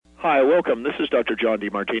Hi, welcome. This is Dr. John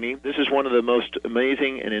DeMartini. This is one of the most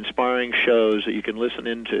amazing and inspiring shows that you can listen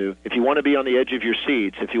into. If you want to be on the edge of your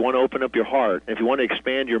seats, if you want to open up your heart, if you want to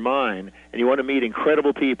expand your mind, and you want to meet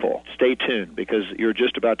incredible people, stay tuned because you're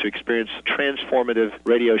just about to experience a transformative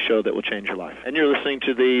radio show that will change your life. And you're listening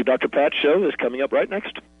to the Dr. Pat Show that's coming up right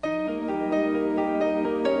next.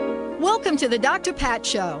 Welcome to the Dr. Pat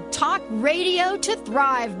Show. Talk radio to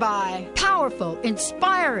thrive by. Powerful,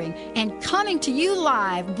 inspiring, and coming to you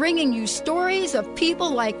live, bringing you stories of people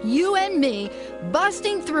like you and me,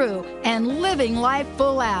 busting through and living life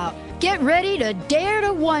full out. Get ready to dare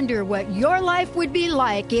to wonder what your life would be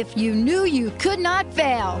like if you knew you could not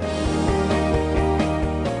fail.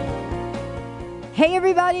 Hey,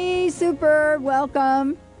 everybody. Super.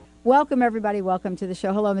 Welcome. Welcome, everybody. Welcome to the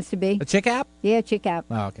show. Hello, Mr. B. A Chick app? Yeah, Chick app.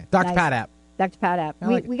 Oh, okay. Dr. Pat app. Dr. Pat app.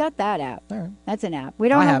 We got that app. All right. That's an app. We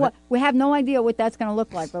don't know what we have no idea what that's going to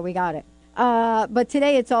look like, but we got it. But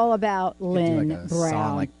today it's all about Lynn do like a Brown.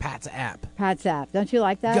 song like Pat's app. Pat's app. Don't you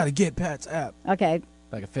like that? You got to get Pat's app. Okay.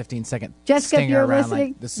 Like a 15-second Jessica, if stinger you're around listening,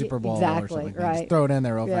 like the Super Bowl exactly, or something like that. right. Just throw it in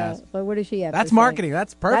there real fast. But what does she have? That's marketing.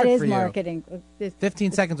 That's perfect for you. for you. That is marketing.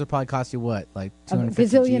 15 seconds would probably cost you what? Like 250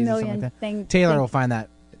 a gazillion G's or million something like that? thing. Taylor will find that.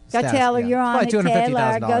 Go Taylor, yeah. you're on it,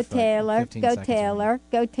 Taylor. Go Taylor, like go Taylor,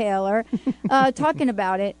 go Taylor. Talking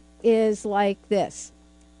about it is like this.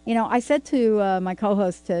 You know, I said to my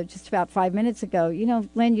co-host just about 5 minutes ago, you know,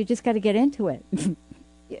 Lynn, you just got to get into it.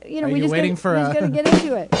 You know, we're just going to get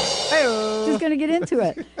into it. Just going to get into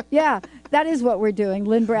it. Yeah, that is what we're doing.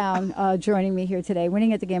 Lynn Brown joining me here today,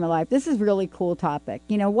 Winning at the Game of Life. This is a really cool topic.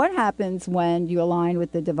 You know, what happens when you align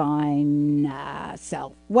with the divine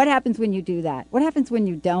self? What happens when you do that? What happens when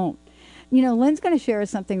you don't? You know, Lynn's going to share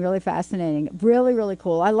something really fascinating, really, really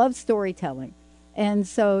cool. I love storytelling. And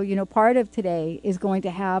so, you know, part of today is going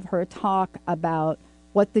to have her talk about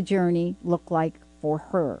what the journey looked like for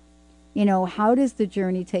her. You know, how does the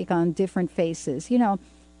journey take on different faces? You know,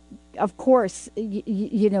 of course,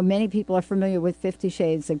 you know, many people are familiar with 50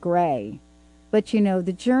 Shades of Grey, but, you know,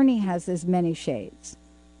 the journey has as many shades.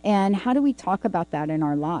 And how do we talk about that in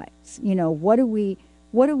our lives? You know, what do we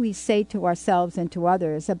say to ourselves and to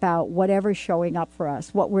others about whatever's showing up for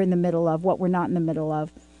us, what we're in the middle of, what we're not in the middle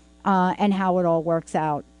of, and how it all works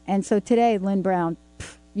out? And so today, Lynn Brown,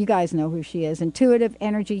 you guys know who she is, intuitive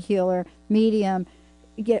energy healer, medium,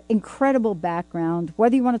 get incredible background.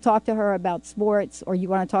 Whether you want to talk to her about sports, or you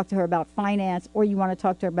want to talk to her about finance, or you want to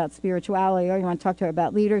talk to her about spirituality, or you want to talk to her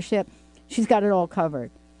about leadership, she's got it all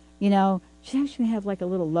covered. You know, she actually have like a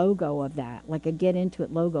little logo of that, like a Get Into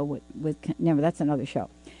It logo with never, that's another show.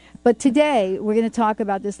 But today we're going to talk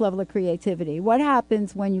about this level of creativity. What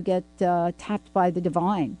happens when you get tapped by the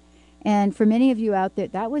divine? And for many of you out there,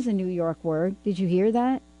 that was a New York word. Did you hear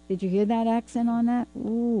that? Did you hear that accent on that?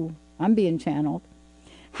 Ooh, I'm being channeled.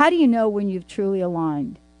 How do you know when you've truly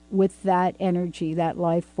aligned with that energy, that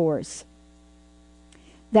life force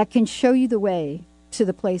that can show you the way to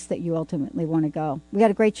the place that you ultimately want to go? We got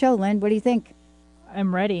a great show, Lynn. What do you think?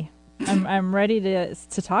 I'm ready. I'm ready to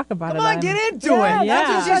talk about it. Come on, get into it. Yeah.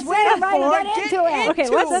 That's what she's waiting for. Get into it. Okay,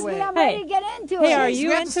 let's. I'm ready to get into it. Hey, are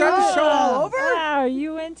you into start the show all over? Are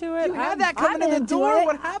you into it? You had that coming in the door.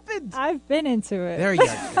 What happened? I've been into it. There you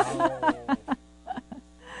go.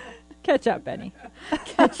 Catch up, Benny.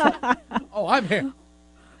 Oh, I'm here.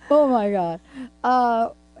 Oh, my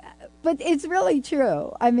God. But it's really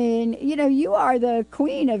true. I mean, you know, you are the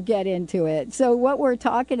queen of Get Into It. So what we're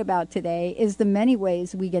talking about today is the many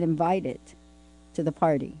ways we get invited to the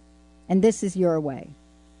party. And this is your way,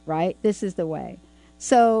 right? This is the way.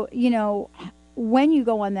 So, you know, when you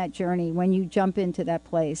go on that journey, when you jump into that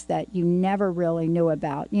place that you never really knew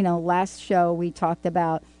about, you know, last show we talked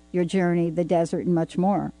about your journey, the desert, and much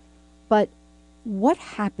more. But what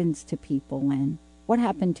happens to people, Lynn? What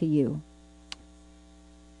happened to you?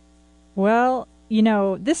 Well, you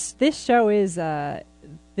know, this show is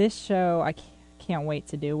this show I can't wait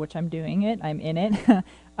to do, which I'm doing it. I'm in it,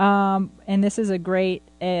 and this is a great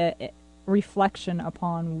reflection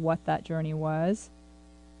upon what that journey was.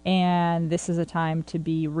 And this is a time to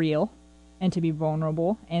be real and to be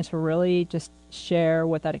vulnerable and to really just share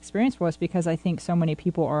what that experience was, because I think so many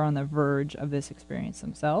people are on the verge of this experience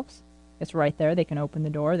themselves. It's right there. They can open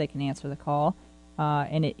the door. They can answer the call,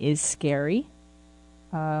 and it is scary.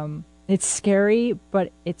 It's scary,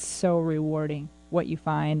 but it's so rewarding what you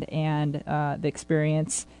find, and the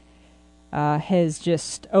experience has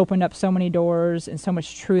just opened up so many doors and so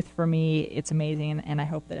much truth for me. It's amazing, and I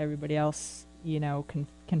hope that everybody else, you know,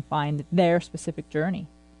 can find their specific journey.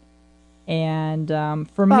 And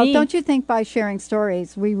for me... Well, don't you think by sharing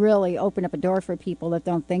stories, we really open up a door for people that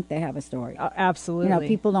don't think they have a story? Absolutely. You know,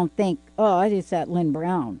 people don't think, oh, I just that Lynn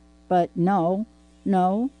Brown. but no.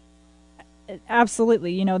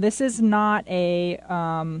 Absolutely. You know, this is not a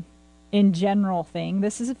in general thing.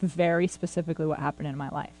 This is very specifically what happened in my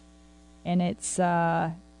life. And it's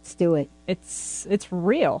let's do it. It's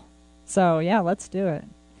real. So, yeah, let's do it.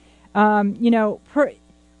 You know,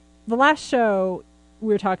 the last show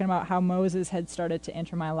we were talking about how Moses had started to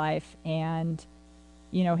enter my life, and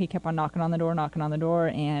you know, he kept on knocking on the door,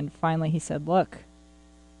 and finally he said, "Look,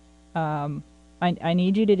 I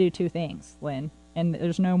need you to do two things, Lynn, and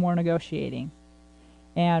there's no more negotiating."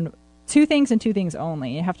 And two things and two things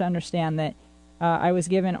only. You have to understand that I was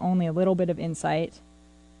given only a little bit of insight,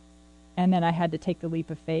 and then I had to take the leap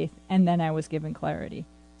of faith, and then I was given clarity.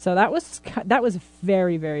 So that was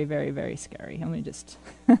very, very, very, very scary. Let me just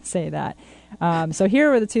say that. So here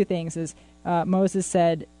were the two things: is Moses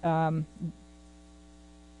said,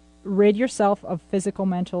 rid yourself of physical,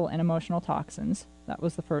 mental, and emotional toxins. That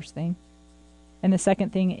was the first thing. And the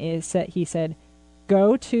second thing is that he said,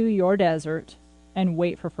 go to your desert and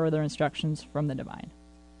wait for further instructions from the divine.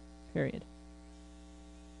 Period.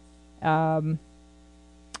 And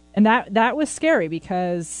that was scary,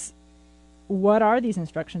 because what are these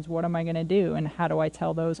instructions? What am I going to do? And how do I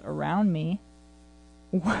tell those around me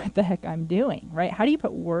what the heck I'm doing, right? How do you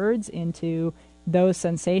put words into those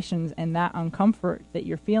sensations and that uncomfort that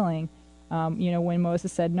you're feeling? You know, when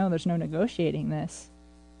Moses said, no, there's no negotiating this,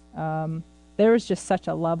 there was just such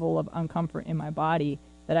a level of uncomfort in my body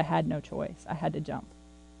that I had no choice. I had to jump.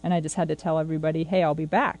 And I just had to tell everybody, hey, I'll be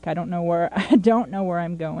back. I don't know where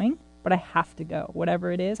I'm going, but I have to go.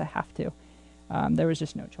 Whatever it is, I have to. There was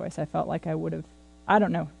just no choice. I felt like I would have, I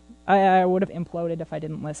don't know, I would have imploded if I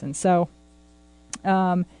didn't listen. So,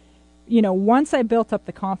 you know, once I built up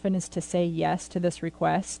the confidence to say yes to this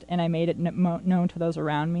request, and I made it known to those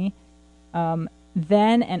around me,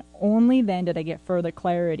 then and only then did I get further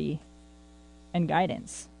clarity and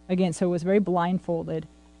guidance. Again, so it was very blindfolded.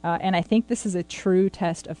 And I think this is a true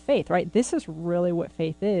test of faith, right? This is really what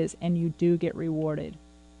faith is, and you do get rewarded.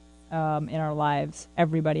 In our lives,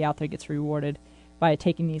 everybody out there gets rewarded by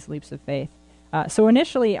taking these leaps of faith. So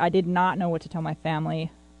initially, I did not know what to tell my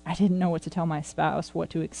family. I didn't know what to tell my spouse, what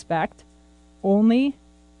to expect.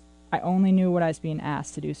 I only knew what I was being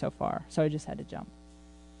asked to do so far, so I just had to jump.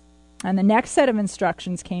 And the next set of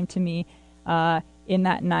instructions came to me in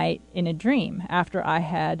that night in a dream, after I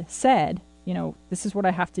had said, you know, this is what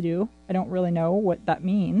I have to do. I don't really know what that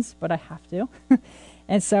means, but I have to.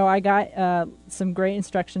 And so I got some great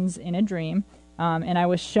instructions in a dream, and I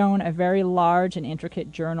was shown a very large and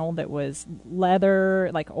intricate journal that was leather,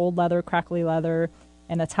 like old leather, crackly leather,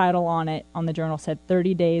 and the title on it, on the journal, said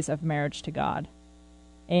 30 Days of Marriage to God.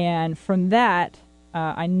 And from that,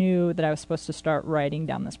 I knew that I was supposed to start writing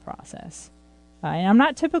down this process. And I'm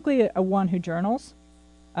not typically a one who journals.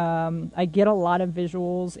 I get a lot of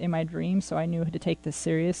visuals in my dreams, so I knew to take this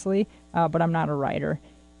seriously, but I'm not a writer.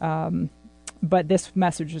 But this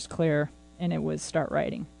message was clear, and it was start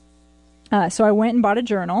writing. So I went and bought a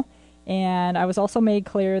journal, and I was also made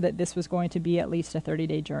clear that this was going to be at least a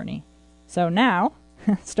 30-day journey. So now,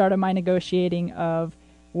 started my negotiating of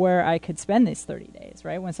where I could spend these 30 days,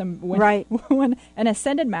 right? When an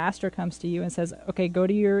ascended master comes to you and says, okay, go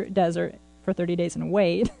to your desert for 30 days and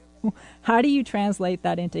wait, how do you translate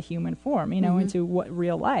that into human form, into what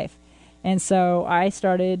real life? And so I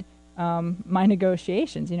started my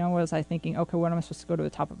negotiations. Was I thinking, okay, what am I supposed to go to the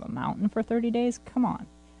top of a mountain for 30 days? Come on.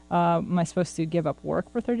 Am I supposed to give up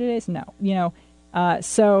work for 30 days? No.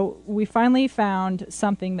 So we finally found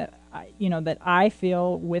something that I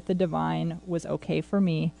feel with the divine was okay for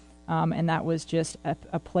me, and that was just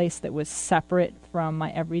a place that was separate from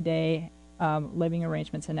my everyday living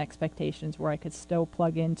arrangements and expectations, where I could still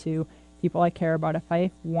plug into people I care about if I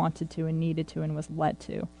wanted to and needed to and was led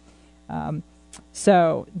to.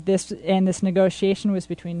 So this negotiation was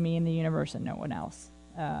between me and the universe and no one else.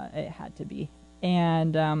 It had to be.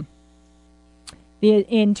 And the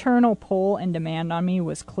internal pull and demand on me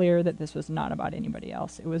was clear that this was not about anybody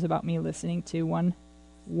else. It was about me listening to one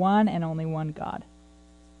and only one God.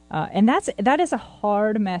 And that is a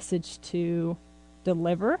hard message to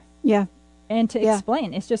deliver. Yeah. And to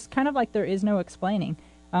explain. It's just kind of like there is no explaining.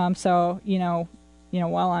 So,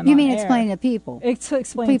 while I'm You on mean air, explain to people? It's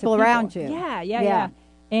explain people to people around you. Yeah.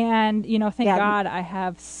 And, thank God I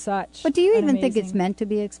have such But do you an even think it's amazing- meant to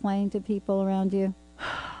be explained to people around you?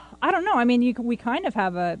 I don't know. I mean, we kind of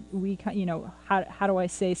have how do I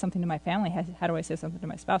say something to my family? How do I say something to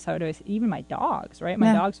my spouse? How do I even my dogs, right?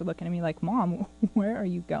 My dogs are looking at me like, Mom, where are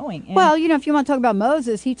you going? And well, if you want to talk about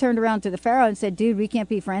Moses, he turned around to the Pharaoh and said, dude, we can't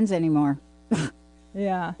be friends anymore.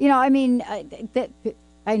 Yeah.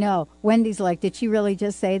 I know. Wendy's like, did she really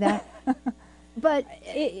just say that? But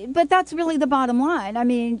that's really the bottom line. I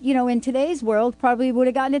mean, in today's world, probably would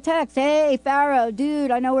have gotten a text. Hey, Pharaoh, dude,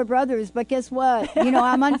 I know we're brothers, but guess what?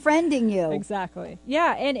 I'm unfriending you. Exactly.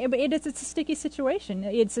 Yeah, and it's a sticky situation.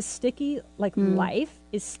 It's a sticky, life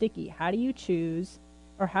is sticky. How do you choose,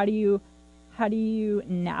 or how do you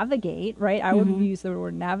navigate, right? I would use the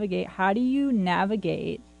word navigate. How do you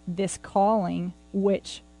navigate this calling,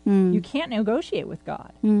 which you can't negotiate with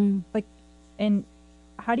God? And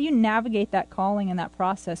how do you navigate that calling and that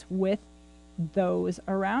process with those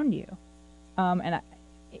around you? To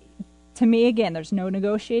me, again, there's no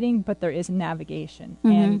negotiating, but there is navigation.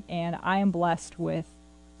 And I am blessed with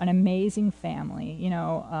an amazing family,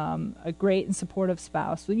 a great and supportive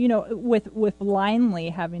spouse, with blindly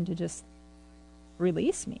having to just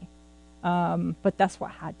release me. But that's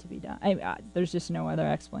what had to be done. There's just no other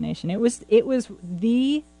explanation. It was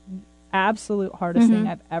the absolute hardest thing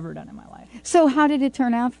I've ever done in my life. So how did it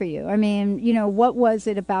turn out for you? I mean, what was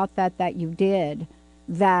it about that you did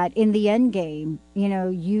that in the end game,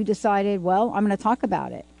 you decided, well, I'm going to talk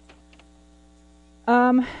about it?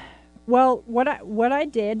 Well, what I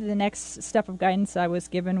did, the next step of guidance I was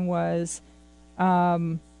given was,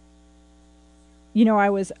 I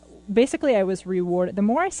was rewarded. The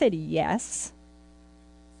more I said yes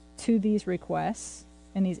to these requests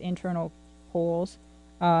and these internal polls,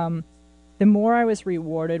 the more I was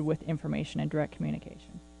rewarded with information and direct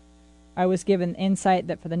communication. I was given insight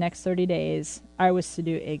that for the next 30 days, I was to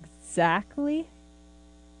do exactly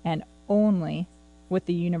and only what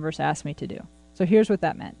the universe asked me to do. So here's what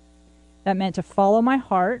that meant. That meant to follow my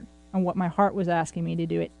heart and what my heart was asking me to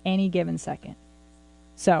do at any given second.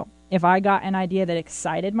 So if I got an idea that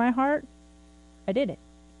excited my heart, I did it.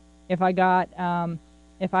 If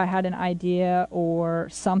I had an idea or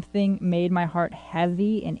something made my heart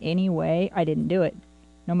heavy in any way, I didn't do it,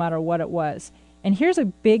 no matter what it was. And here's a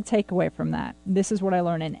big takeaway from that. This is what I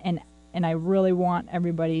learned, and I really want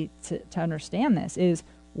everybody to understand this, is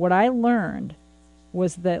what I learned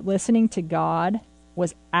was that listening to God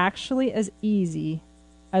was actually as easy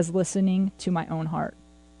as listening to my own heart.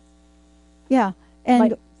 Yeah,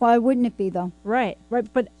 and why wouldn't it be, though? Right.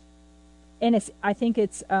 But I think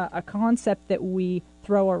it's a concept that we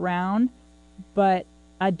throw around, but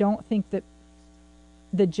I don't think that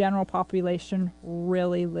the general population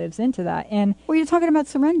really lives into that. And well, you're talking about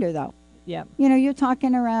surrender, though. Yeah. You're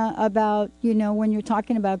talking about, when you're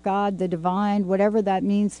talking about God, the divine, whatever that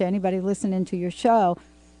means to anybody listening to your show,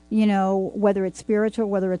 whether it's spiritual,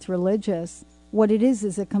 whether it's religious, what it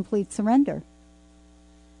is a complete surrender.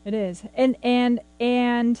 It is. And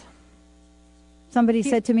somebody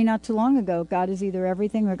said to me not too long ago, God is either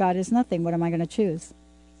everything or God is nothing. What am I going to choose?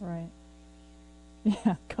 Right.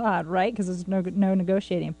 Yeah, God, right? Because there's no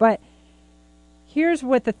negotiating. But here's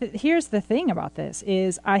the thing about this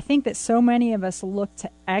is I think that so many of us look to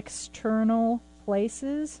external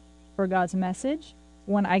places for God's message,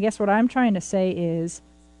 when I guess what I'm trying to say is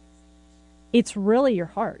it's really your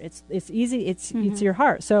heart. It's easy. It's your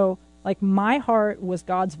heart. So my heart was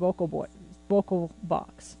God's vocal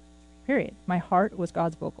box. Period. My heart was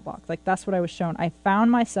God's vocal box. That's what I was shown. I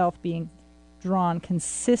found myself being drawn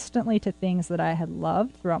consistently to things that I had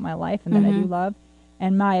loved throughout my life and that I do love.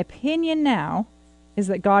 And my opinion now is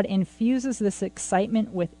that God infuses this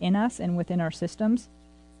excitement within us and within our systems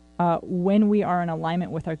when we are in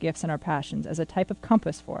alignment with our gifts and our passions as a type of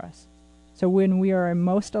compass for us. So when we are in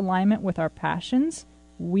most alignment with our passions,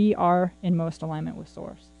 we are in most alignment with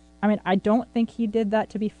Source. I mean, I don't think he did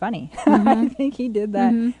that to be funny. I think he did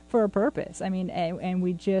that for a purpose. I mean, and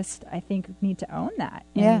we just, I think, need to own that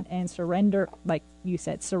and surrender, like you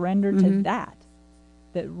said, surrender to that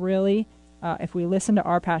really, if we listen to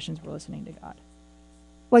our passions, we're listening to God.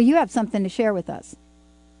 Well, you have something to share with us.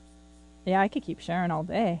 Yeah, I could keep sharing all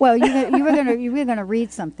day. Well, you were gonna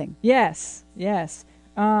read something. Yes.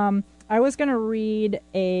 I was gonna read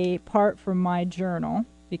a part from my journal,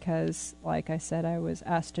 because, like I said, I was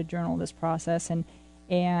asked to journal this process, and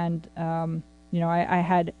I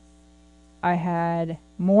had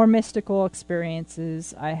more mystical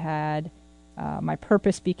experiences. I had my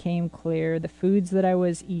purpose became clear. The foods that I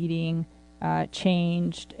was eating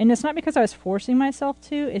changed, and it's not because I was forcing myself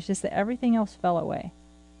to. It's just that everything else fell away.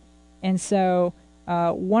 And so,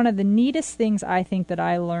 one of the neatest things I think that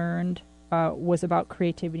I learned was about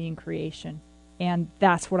creativity and creation. And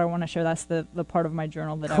that's what I want to share. That's the part of my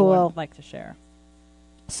journal that I would like to share.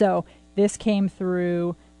 So this came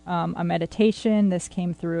through a meditation. This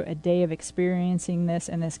came through a day of experiencing this.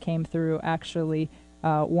 And this came through actually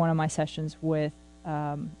one of my sessions with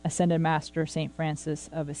Ascended Master St. Francis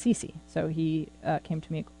of Assisi. So he came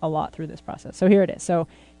to me a lot through this process. So here it is. So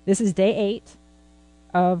this is day 8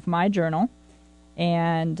 of my journal.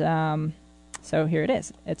 And so here it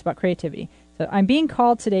is. It's about creativity. So I'm being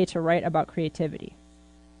called today to write about creativity.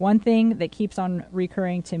 One thing that keeps on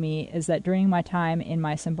recurring to me is that during my time in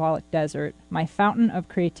my symbolic desert, my fountain of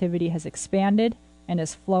creativity has expanded and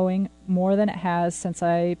is flowing more than it has since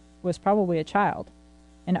I was probably a child.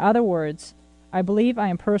 In other words, I believe I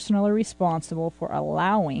am personally responsible for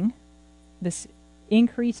allowing this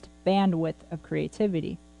increased bandwidth of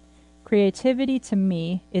creativity. Creativity to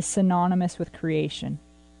me is synonymous with creation,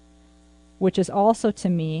 which is also to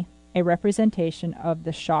me a representation of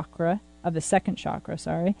the second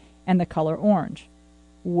chakra, and the color orange,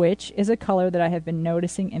 which is a color that I have been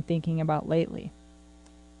noticing and thinking about lately.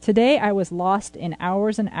 Today I was lost in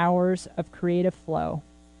hours and hours of creative flow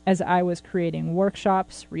as I was creating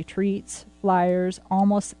workshops, retreats, flyers,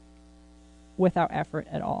 almost without effort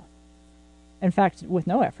at all. In fact, with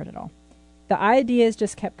no effort at all. The ideas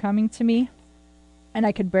just kept coming to me, and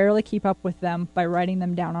I could barely keep up with them by writing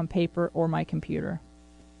them down on paper or my computer.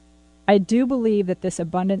 I do believe that this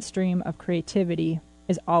abundant stream of creativity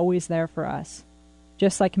is always there for us,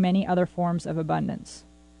 just like many other forms of abundance.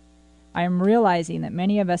 I am realizing that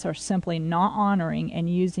many of us are simply not honoring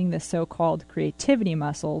and using the so-called creativity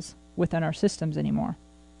muscles within our systems anymore.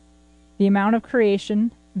 The amount of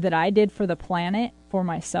creation that I did for the planet, for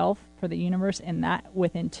myself, for the universe, and that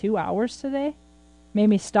within 2 hours today, made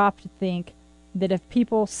me stop to think that if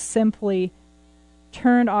people simply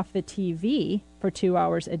turned off the TV for 2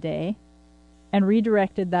 hours a day and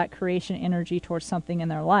redirected that creation energy towards something in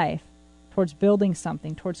their life, towards building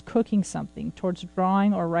something, towards cooking something, towards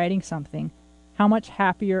drawing or writing something, how much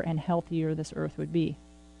happier and healthier this earth would be.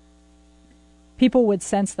 People would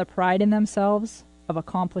sense the pride in themselves of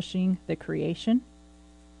accomplishing the creation.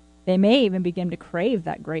 They may even begin to crave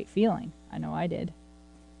that great feeling. I know I did.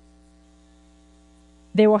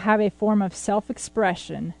 They will have a form of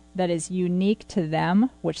self-expression that is unique to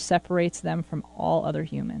them, which separates them from all other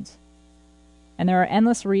humans. And there are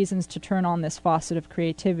endless reasons to turn on this faucet of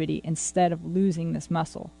creativity instead of losing this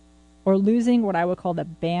muscle, or losing what I would call the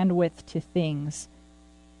bandwidth to things,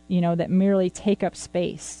 that merely take up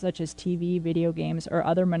space, such as TV, video games, or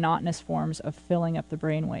other monotonous forms of filling up the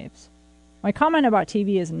brainwaves. My comment about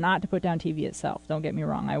TV is not to put down TV itself. Don't get me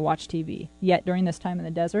wrong. I watch TV. Yet during this time in the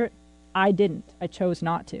desert, I didn't. I chose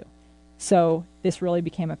not to. So this really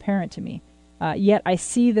became apparent to me. Yet I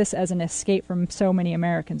see this as an escape from so many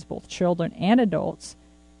Americans, both children and adults,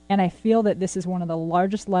 and I feel that this is one of the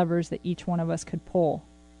largest levers that each one of us could pull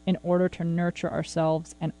in order to nurture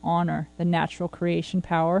ourselves and honor the natural creation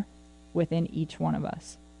power within each one of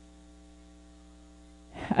us.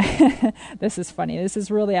 This is funny. This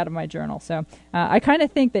is really out of my journal. So I kind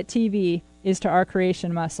of think that TV is to our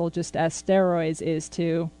creation muscle just as steroids is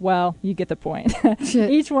to, well, you get the point.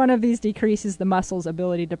 Each one of these decreases the muscle's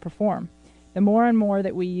ability to perform. The more and more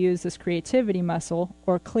that we use this creativity muscle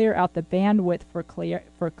or clear out the bandwidth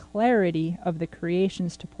for clarity of the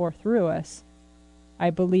creations to pour through us, I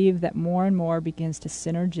believe that more and more begins to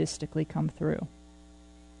synergistically come through.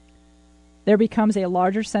 There becomes a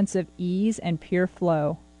larger sense of ease and pure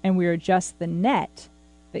flow, and we are just the net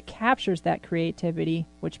that captures that creativity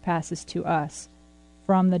which passes to us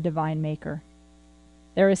from the divine maker.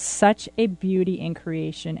 There is such a beauty in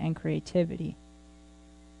creation and creativity.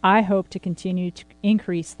 I hope to continue to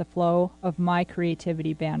increase the flow of my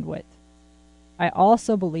creativity bandwidth. I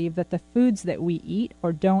also believe that the foods that we eat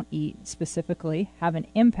or don't eat specifically have an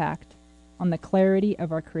impact on the clarity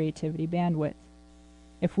of our creativity bandwidth.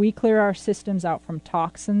 If we clear our systems out from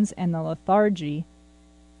toxins and the lethargy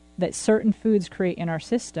that certain foods create in our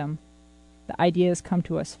system, the ideas come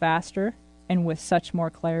to us faster and with such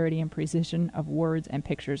more clarity and precision of words and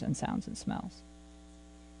pictures and sounds and smells.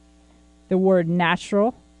 The word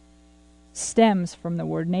natural stems from the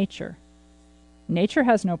word nature. Nature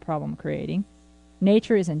has no problem creating.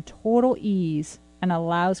 Nature is in total ease and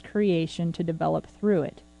allows creation to develop through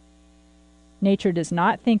it. Nature does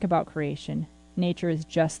not think about creation. Nature is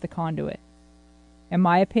just the conduit. In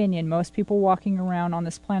my opinion, most people walking around on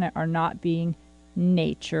this planet are not being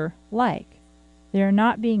nature-like. They are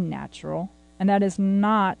not being natural, and that is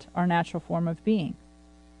not our natural form of being.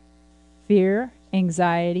 Fear,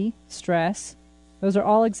 anxiety, stress, those are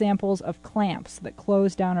all examples of clamps that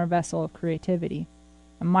close down our vessel of creativity.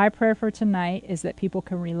 And my prayer for tonight is that people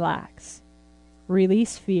can relax,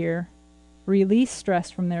 release fear, release stress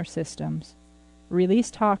from their systems,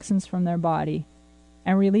 release toxins from their body,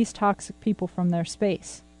 and release toxic people from their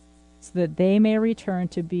space, so that they may return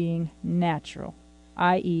to being natural,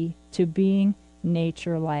 i.e., to being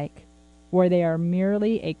nature-like, where they are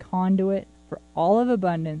merely a conduit for all of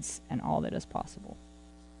abundance and all that is possible.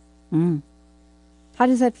 How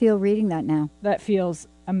does that feel reading that now? That feels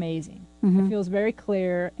amazing. Mm-hmm. It feels very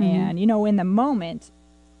clear. And, you know, in the moment,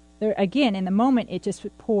 it just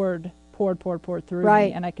poured through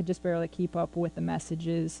me. And I could just barely keep up with the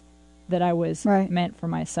messages that I was meant for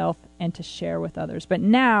myself and to share with others. But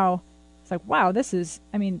now it's like, wow, this is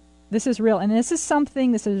real. And this is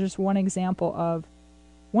just one example of,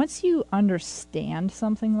 once you understand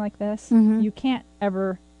something like this, you can't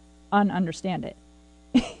ever ununderstand it.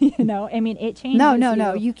 You know, I mean, it changes.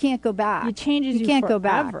 No, you can't go back. It changes you can't forever. go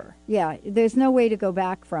back. Yeah, there's no way to go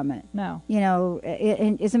back from it. No. You know,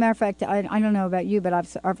 and as a matter of fact, I don't know about you, but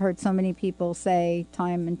I've heard so many people say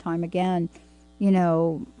time and time again, you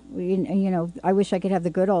know, I wish I could have the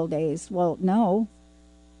good old days. Well, no.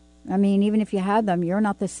 I mean, even if you had them, you're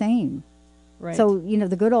not the same. Right. So, you know,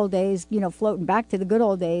 the good old days, you know, floating back to the good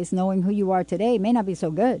old days, knowing who you are today may not be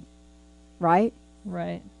so good. Right?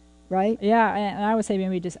 Right. Right? Yeah, and I would say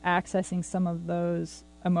maybe just accessing some of those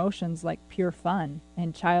emotions, like pure fun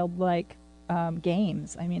and childlike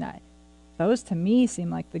games. I mean, those to me seem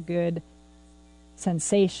like the good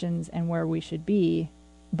sensations and where we should be,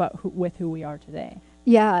 but with who we are today.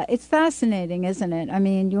 Yeah, it's fascinating, isn't it? I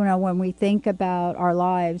mean, you know, when we think about our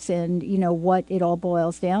lives and, you know, what it all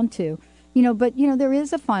boils down to, you know, but, you know, there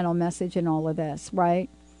is a final message in all of this, right?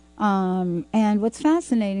 And what's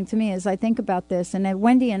fascinating to me is I think about this, and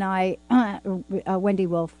Wendy and I, Wendy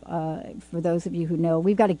Wolf, for those of you who know,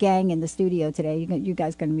 we've got a gang in the studio today. You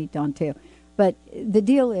guys going to meet Dawn too. But the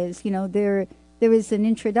deal is, you know, there is an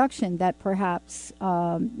introduction that perhaps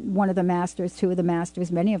one of the masters, two of the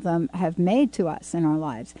masters, many of them have made to us in our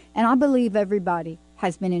lives. And I believe everybody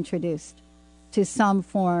has been introduced to some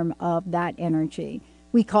form of that energy.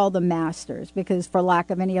 We call them masters because, for lack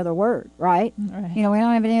of any other word, right? You know, we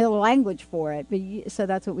don't have any other language for it, but so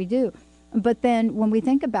that's what we do. But then when we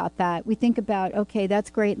think about that, we think about, okay, that's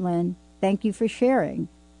great, Lynn. Thank you for sharing.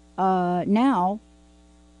 Now,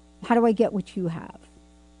 how do I get what you have,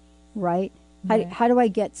 right? How do I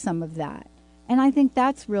get some of that? And I think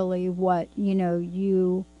that's really what, you know,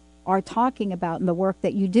 you are talking about in the work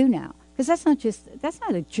that you do now. Because that's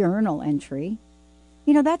not a journal entry.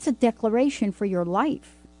 You know, that's a declaration for your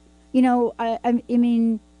life. You know, I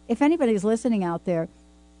mean, if anybody's listening out there,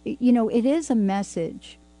 you know, it is a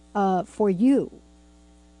message for you.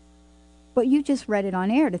 But you just read it on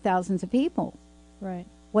air to thousands of people. Right.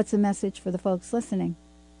 What's the message for the folks listening?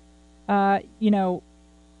 You know,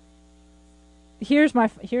 here's my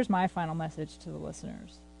final message to the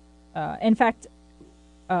listeners. In fact,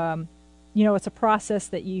 you know, it's a process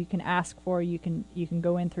that you can ask for. You can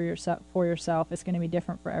go in through for yourself. It's going to be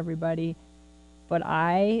different for everybody, but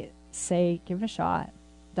I say give it a shot.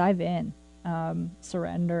 Dive in.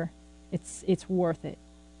 Surrender. It's worth it.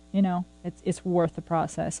 You know, it's worth the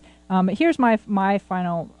process. But here's my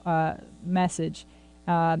final message,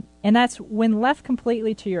 and that's, when left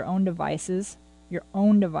completely to your own devices,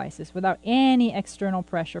 without any external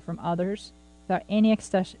pressure from others, without any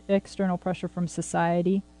external pressure from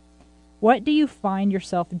society. What do you find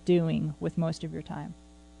yourself doing with most of your time?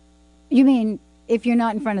 You mean if you're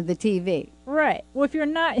not in front of the TV? Right. Well, if you're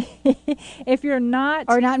not,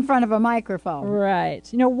 or not in front of a microphone. Right.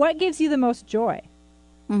 You know, what gives you the most joy?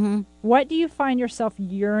 Mm-hmm. What do you find yourself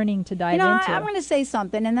yearning to dive into? I'm going to say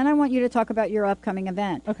something, and then I want you to talk about your upcoming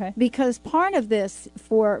event. Okay. Because part of this,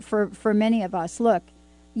 for many of us, look,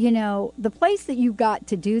 you know, the place that you got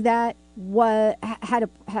to do that had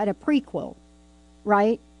a prequel,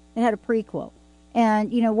 right? It had a prequel.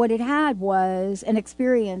 And, you know, what it had was an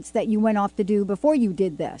experience that you went off to do before you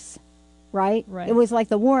did this, right? Right. It was like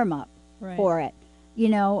the warm-up for it, you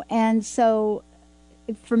know. And so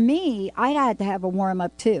for me, I had to have a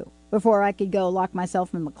warm-up, too, before I could go lock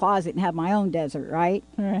myself in the closet and have my own desert, right?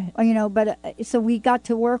 Right. You know, but so we got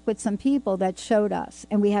to work with some people that showed us,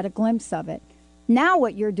 and we had a glimpse of it. Now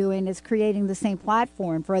what you're doing is creating the same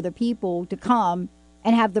platform for other people to come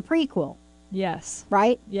and have the prequel. Yes.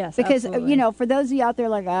 Right? Yes, because, absolutely. you know, for those of you out there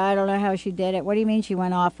like, I don't know how she did it. What do you mean she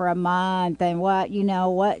went off for a month? And what, you know,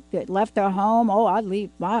 what, left her home? Oh, I'd leave.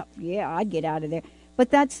 Yeah, I'd get out of there.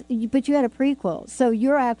 But you had a prequel. So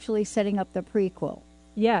you're actually setting up the prequel.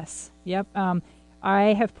 Yes. Yep. I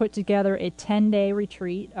have put together a 10-day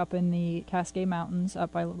retreat up in the Cascade Mountains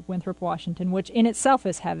up by Winthrop, Washington, which in itself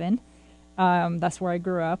is heaven. That's where I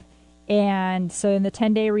grew up. And so in the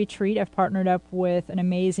 10-day retreat, I've partnered up with an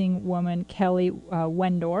amazing woman, Kelly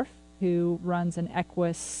Wendorf, who runs an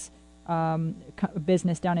Equus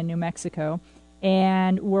business down in New Mexico.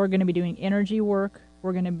 And we're going to be doing energy work.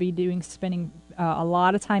 We're going to be spending a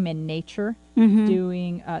lot of time in nature,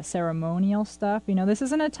 doing ceremonial stuff. You know, this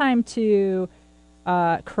isn't a time to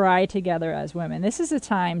cry together as women. This is a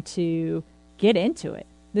time to get into it.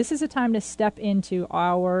 This is a time to step into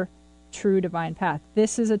our true divine path.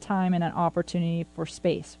 This is a time and an opportunity for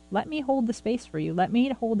space. Let me hold the space for you. Let me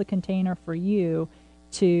hold the container for you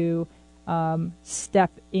to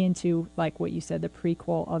step into, like what you said, the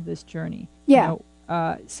prequel of this journey. Yeah.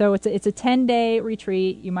 So it's a 10-day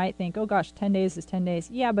retreat. You might think, oh gosh, 10 days is 10 days.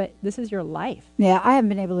 Yeah, but this is your life. Yeah, I haven't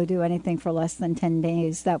been able to do anything for less than 10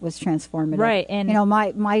 days. That was transformative. Right. And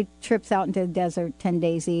my trips out into the desert, 10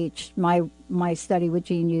 days each. My study with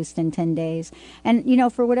Gene Houston, 10 days. And,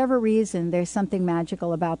 for whatever reason, there's something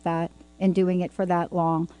magical about that and doing it for that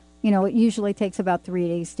long. It usually takes about 3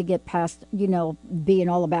 days to get past, being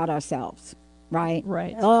all about ourselves. Right?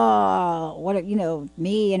 Right. Oh, what,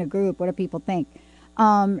 me in a group, what do people think?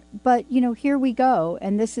 But, here we go.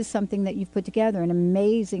 And this is something that you've put together, an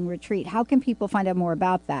amazing retreat. How can people find out more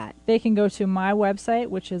about that? They can go to my website,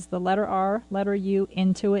 which is the letter R, letter U,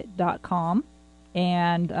 INTOIT.com,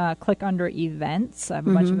 and click under events. I have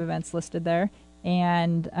a bunch of events listed there.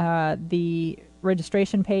 And the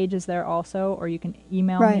registration page is there also, or you can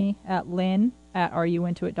email me at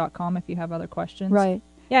lynn@ruintoit.com if you have other questions. Right.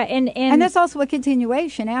 Yeah, and that's also a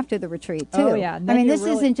continuation after the retreat, too. Oh, yeah. This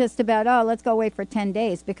isn't just about, let's go away for 10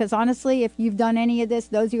 days. Because, honestly, if you've done any of this,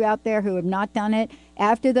 those of you out there who have not done it,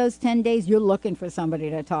 after those 10 days, you're looking for somebody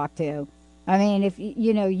to talk to. I mean, if,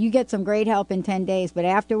 you get some great help in 10 days, but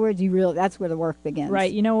afterwards, that's where the work begins.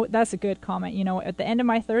 Right. That's a good comment. At the end of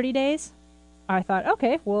my 30 days, I thought,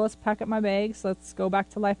 okay, well, let's pack up my bags. Let's go back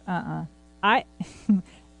to life.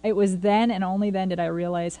 It was then and only then did I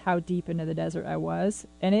realize how deep into the desert I was.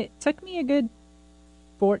 And it took me a good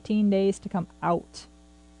 14 days to come out,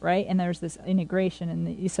 right? And there's this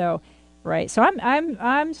integration. So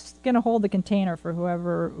I'm just going to hold the container for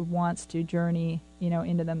whoever wants to journey,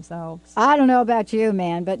 into themselves. I don't know about you,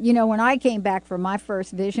 man, but, when I came back from my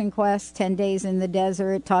first vision quest, 10 days in the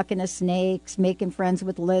desert, talking to snakes, making friends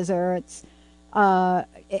with lizards,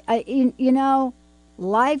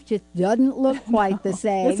 life just doesn't look quite the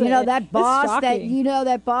same. That boss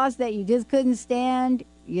that you just couldn't stand,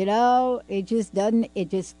 it just doesn't,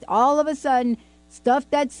 all of a sudden, stuff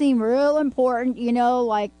that seemed real important,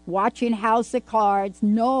 like watching House of Cards,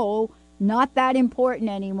 no, not that important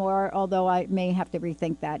anymore, although I may have to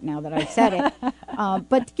rethink that now that I've said it.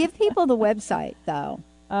 But give people the website, though.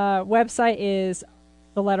 Website is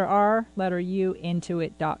the letter R, letter U,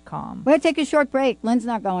 INTOIT.com. We're going to take a short break. Lynn's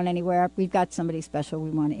not going anywhere. We've got somebody special we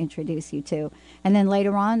want to introduce you to. And then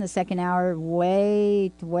later on, the second hour,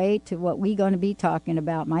 wait to what we're going to be talking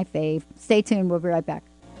about, my fave. Stay tuned. We'll be right back.